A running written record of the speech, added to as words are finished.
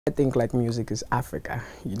I think like music is Africa,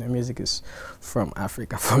 you know, music is from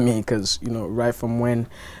Africa for me, because, you know, right from when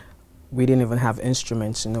we didn't even have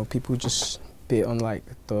instruments, you know, people just be on like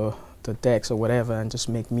the decks or whatever and just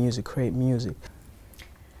make music, create music.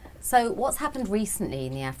 So what's happened recently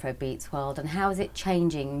in the Afrobeats world, and how is it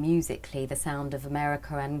changing musically the sound of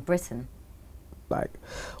America and Britain? Like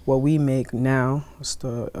what we make now is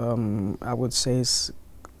I would say is,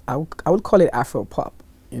 I would call it Afro pop,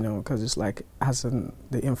 you know, because it's like has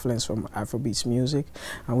the influence from Afrobeats music,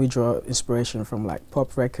 and we draw inspiration from like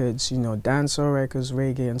pop records, you know, dancehall records,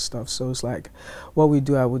 reggae and stuff. So it's like what we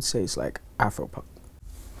do, I would say, is like Afro pop.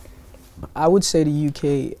 I would say the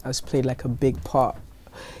UK has played like a big part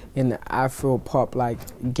in the Afro pop, like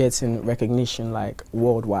getting recognition like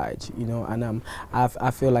worldwide, you know, and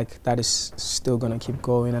I feel like that is still gonna keep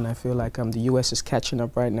going, and I feel like the US is catching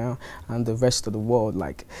up right now, and the rest of the world.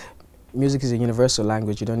 Like, music is a universal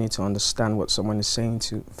language. You don't need to understand what someone is saying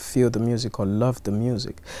to feel the music or love the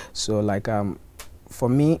music. So like for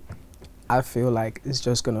me, I feel like it's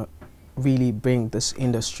just gonna really bring this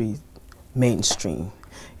industry mainstream,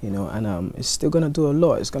 you know, and it's still gonna do a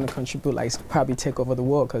lot. It's gonna contribute, like, probably take over the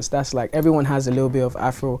world, because that's like everyone has a little bit of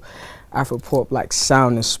Afro pop like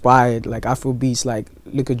sound inspired, like Afro beats. Like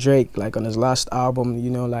look at Drake, like on his last album, you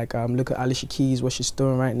know, like look at Alicia Keys, what she's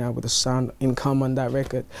doing right now with the sound income on that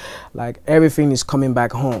record. Like everything is coming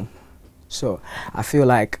back home. So I feel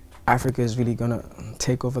like Africa is really gonna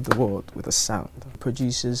take over the world with the sound.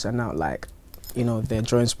 Producers are now like, you know, they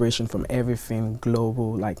draw inspiration from everything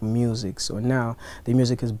global, like music. So now the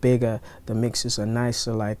music is bigger, the mixes are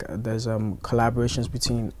nicer, like there's collaborations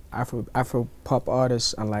between Afro pop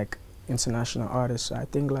artists and like international artists. So I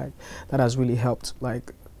think like that has really helped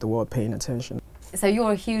like the world paying attention. So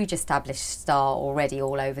you're a huge established star already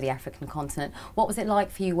all over the African continent. What was it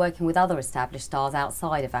like for you working with other established stars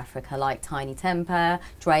outside of Africa, like Tiny Temper,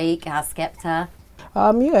 Drake, Skepta?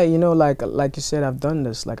 Yeah, you know, like you said, I've done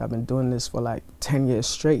this. Like I've been doing this for like 10 years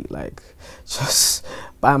straight, like just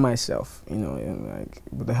by myself, you know, and like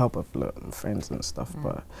with the help of friends and stuff.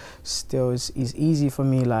 But still, it's easy for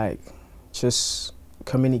me, like just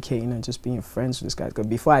communicating and just being friends with this guy. Because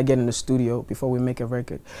before I get in the studio, before we make a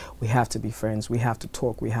record, we have to be friends. We have to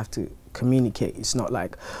talk. We have to communicate. It's not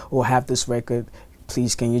like, oh, I have this record,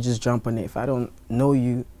 please can you just jump on it? If I don't know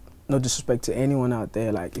you, no disrespect to anyone out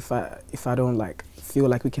there, like if I don't like feel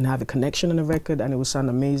like we can have a connection on the record and it will sound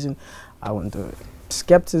amazing, I won't do it.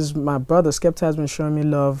 Skepta is my brother. Skepta has been showing me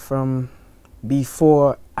love from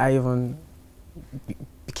before I even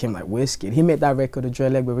became like Wizkid. He made that record, the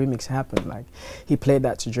Dreadleg remix, happen. Like he played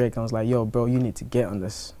that to Drake and I was like, yo bro, you need to get on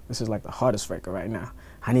this. This is like the hardest record right now.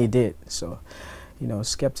 And he did. So, you know,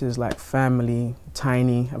 Skepta is like family.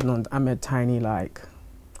 Tiny, I met Tiny like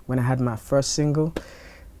when I had my first single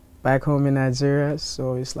back home in Nigeria.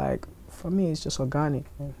 So it's like, for me, it's just organic,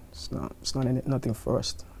 man. It's not nothing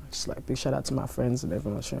forced. Just like big shout out to my friends and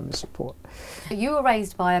everyone showing me support. You were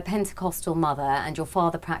raised by a Pentecostal mother and your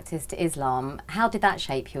father practiced Islam. How did that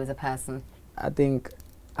shape you as a person? I think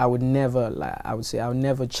I would never, like, I would say I would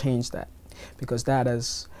never change that, because that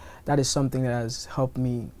is something that has helped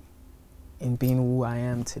me in being who I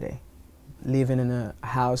am today. Living in a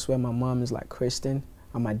house where my mom is like Christian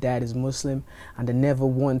and my dad is Muslim, and I never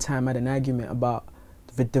one time had an argument about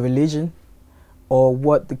the religion or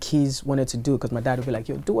what the kids wanted to do, because my dad would be like,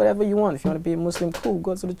 yo, do whatever you want. If you want to be a Muslim, cool,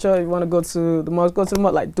 go to the church. If you want to go to the mosque, go to the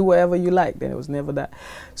mosque. Like, do whatever you like. Then it was never that.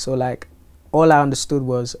 So like, all I understood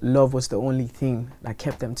was love was the only thing that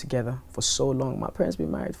kept them together for so long. My parents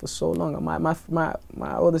been married for so long.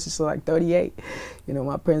 My oldest is like 38. You know,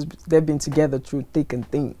 my parents, they've been together through thick and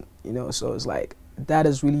thin, you know. So it's like, that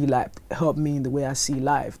has really like helped me in the way I see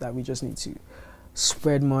life, that we just need to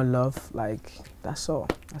spread more love. Like, that's all.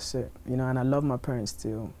 That's it. You know, and I love my parents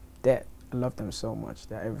till death. I love them so much.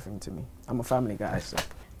 They're everything to me. I'm a family guy, so.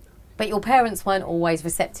 But your parents weren't always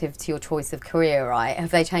receptive to your choice of career, right?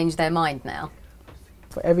 Have they changed their mind now?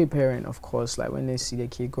 For every parent, of course, like when they see their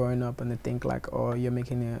kid growing up and they think like, oh, you're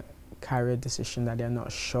making a career decision that they're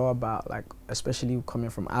not sure about, like especially coming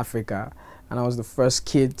from Africa, and I was the first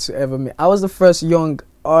kid to ever make, I was the first young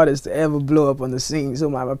artist to ever blow up on the scene. So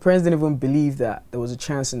my parents didn't even believe that there was a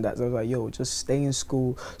chance in that. So I was like, yo, just stay in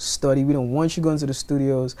school, study. We don't want you going to the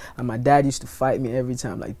studios. And my dad used to fight me every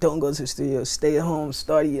time, like, don't go to the studios, stay at home,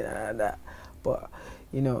 study, that. But,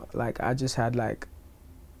 you know, like I just had like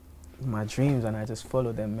my dreams and I just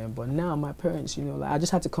followed them, man. But now my parents, you know, like I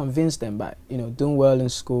just had to convince them by, you know, doing well in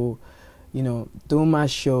school, you know, doing my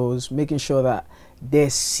shows, making sure that they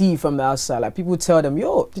see from the outside. Like people tell them,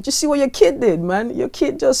 yo, did you see what your kid did, man? Your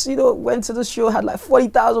kid just, you know, went to the show, had like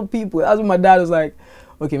 40,000 people. That's when my dad was like,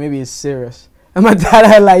 okay, maybe it's serious. And my dad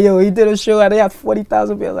had like, yo, he did a show and they had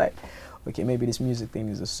 40,000 people. Like, okay, maybe this music thing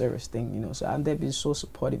is a service thing, you know. So they've been so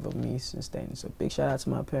supportive of me since then. So big shout out to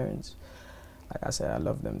my parents. Like I said, I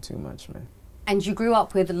love them too much, man. And you grew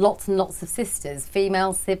up with lots and lots of sisters,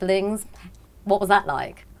 female siblings. What was that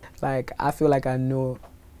like? Like, I feel like I know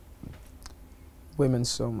women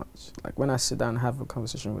so much. Like, when I sit down and have a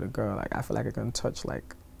conversation with a girl, like, I feel like I can touch,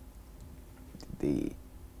 like, the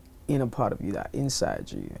inner part of you, that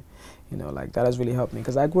inside you. You know, like, that has really helped me.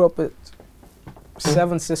 Because I grew up with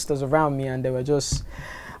 7 sisters around me, and they were just,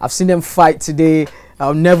 I've seen them fight today.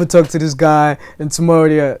 I'll never talk to this guy, and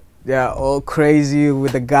tomorrow they're all crazy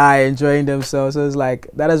with the guy enjoying themselves. So it's like,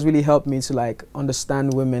 that has really helped me to like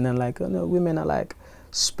understand women and like, you know, women are like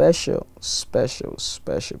special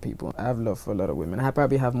people. I have love for a lot of women. I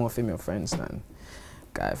probably have more female friends than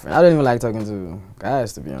guy friends. I don't even like talking to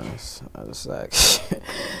guys, to be honest. I just like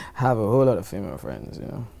have a whole lot of female friends, you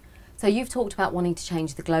know. So you've talked about wanting to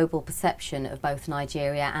change the global perception of both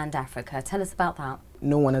Nigeria and Africa. Tell us about that.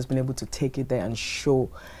 No one has been able to take it there and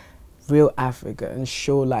show real Africa and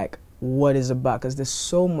show like what it's about, because there's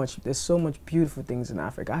so much beautiful things in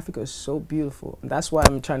Africa. Africa is so beautiful, and that's what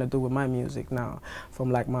I'm trying to do with my music now.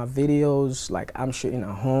 From like my videos, like I'm shooting at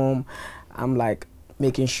home, I'm like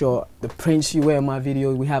making sure the prints you wear in my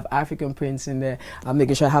video, we have African prints in there. I'm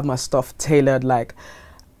making sure I have my stuff tailored. Like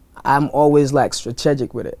I'm always like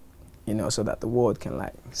strategic with it, you know, so that the world can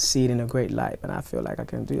like see it in a great light. And I feel like I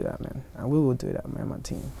can do that, man, and we will do that, man, my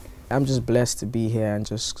team. I'm just blessed to be here and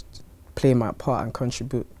just play my part and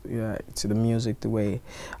contribute, you know, to the music the way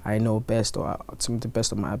I know best, or to the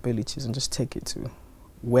best of my abilities, and just take it to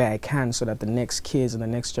where I can, so that the next kids and the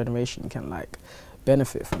next generation can like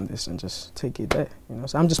benefit from this and just take it there, you know.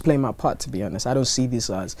 So I'm just playing my part, to be honest. I don't see this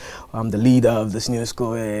as I'm the leader of this new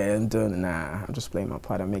school, I'm doing, nah, I'm just playing my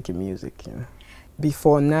part and making music, you know.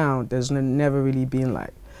 Before now, there's never really been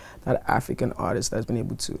like that African artist that's been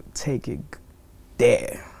able to take it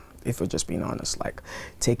there. If we're just being honest, like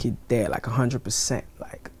take it there, like 100%,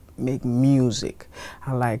 like make music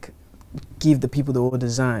and like give the people the whole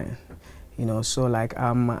design, you know. So like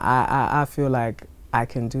I feel like I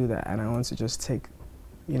can do that, and I want to just take,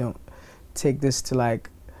 you know, take this to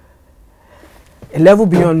like a level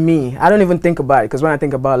beyond me. I don't even think about it, because when I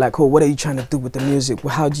think about like, oh, what are you trying to do with the music?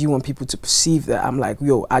 Well, how do you want people to perceive that? I'm like,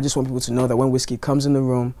 yo, I just want people to know that when Wizkid comes in the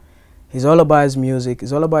room, he's all about his music,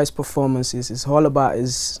 it's all about his performances, it's all about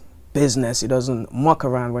his business. He doesn't muck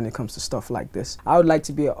around when it comes to stuff like this. I would like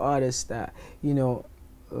to be an artist that, you know,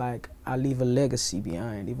 like I leave a legacy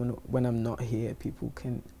behind. Even when I'm not here, people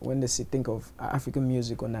can, when they think of African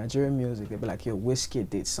music or Nigerian music, they'll be like, yo, Wizkid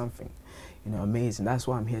did something, you know, amazing. That's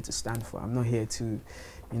what I'm here to stand for. I'm not here to,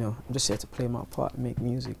 you know, I'm just here to play my part and make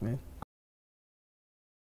music, man.